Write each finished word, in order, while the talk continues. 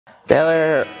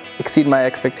Baylor exceeded my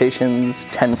expectations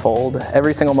tenfold.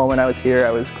 Every single moment I was here,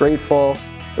 I was grateful.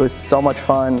 It was so much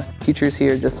fun. Teachers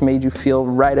here just made you feel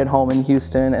right at home in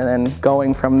Houston, and then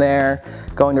going from there,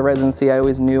 going to residency, I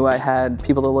always knew I had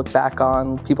people to look back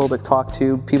on, people to talk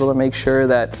to, people to make sure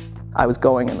that I was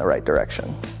going in the right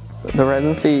direction. The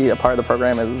residency, a part of the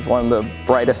program, is one of the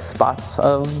brightest spots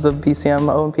of the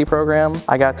BCM O&P program.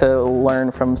 I got to learn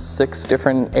from 6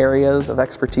 different areas of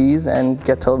expertise and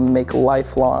get to make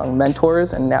lifelong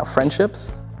mentors and now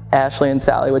friendships. Ashley and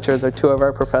Sally, which are 2 of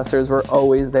our professors, were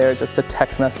always there just a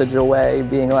text message away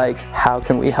being like, how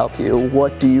can we help you?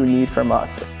 What do you need from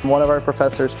us? One of our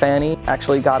professors, Fanny,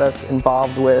 actually got us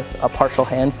involved with a partial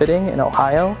hand fitting in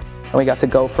Ohio. And we got to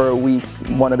go for a week,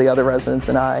 one of the other residents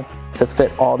and I, to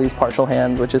fit all these partial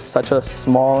hands, which is such a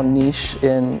small niche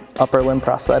in upper limb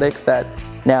prosthetics that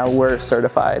now we're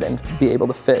certified and be able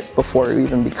to fit before we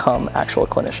even become actual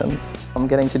clinicians.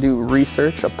 Getting to do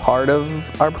research, a part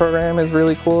of our program, is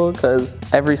really cool because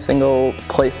every single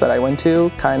place that I went to,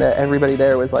 everybody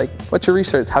there was like, what's your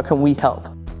research? How can we help?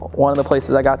 One of the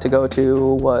places I got to go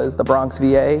to was the Bronx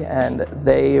VA, and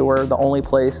they were the only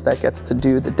place that gets to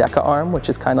do the DECA arm, which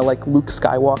is kind of like Luke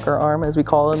Skywalker arm, as we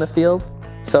call it in the field.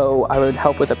 So I would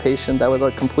help with a patient that was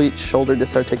a complete shoulder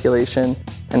disarticulation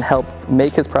and help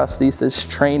make his prosthesis,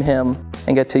 train him,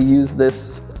 and get to use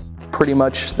this. Pretty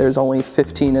much, there's only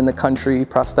 15 in the country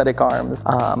prosthetic arms.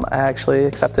 I actually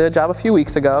accepted a job a few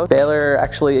weeks ago. Baylor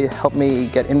actually helped me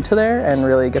get into there and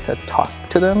really get to talk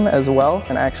to them as well.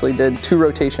 And I actually did 2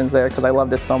 rotations there because I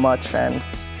loved it so much. And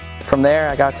from there,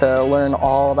 I got to learn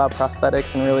all about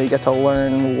prosthetics and really get to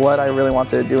learn what I really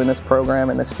wanted to do in this program,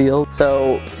 in this field.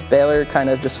 So Baylor kind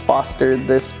of just fostered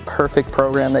this perfect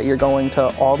program that you're going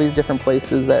to all these different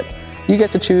places that you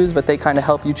get to choose, but they kind of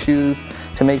help you choose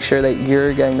to make sure that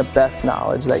you're getting the best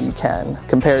knowledge that you can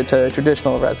compared to a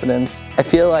traditional resident. I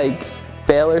feel like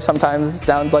Baylor sometimes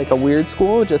sounds like a weird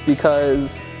school just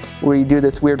because we do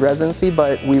this weird residency,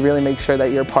 but we really make sure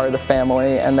that you're part of the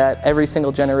family and that every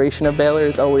single generation of Baylor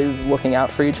is always looking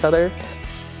out for each other.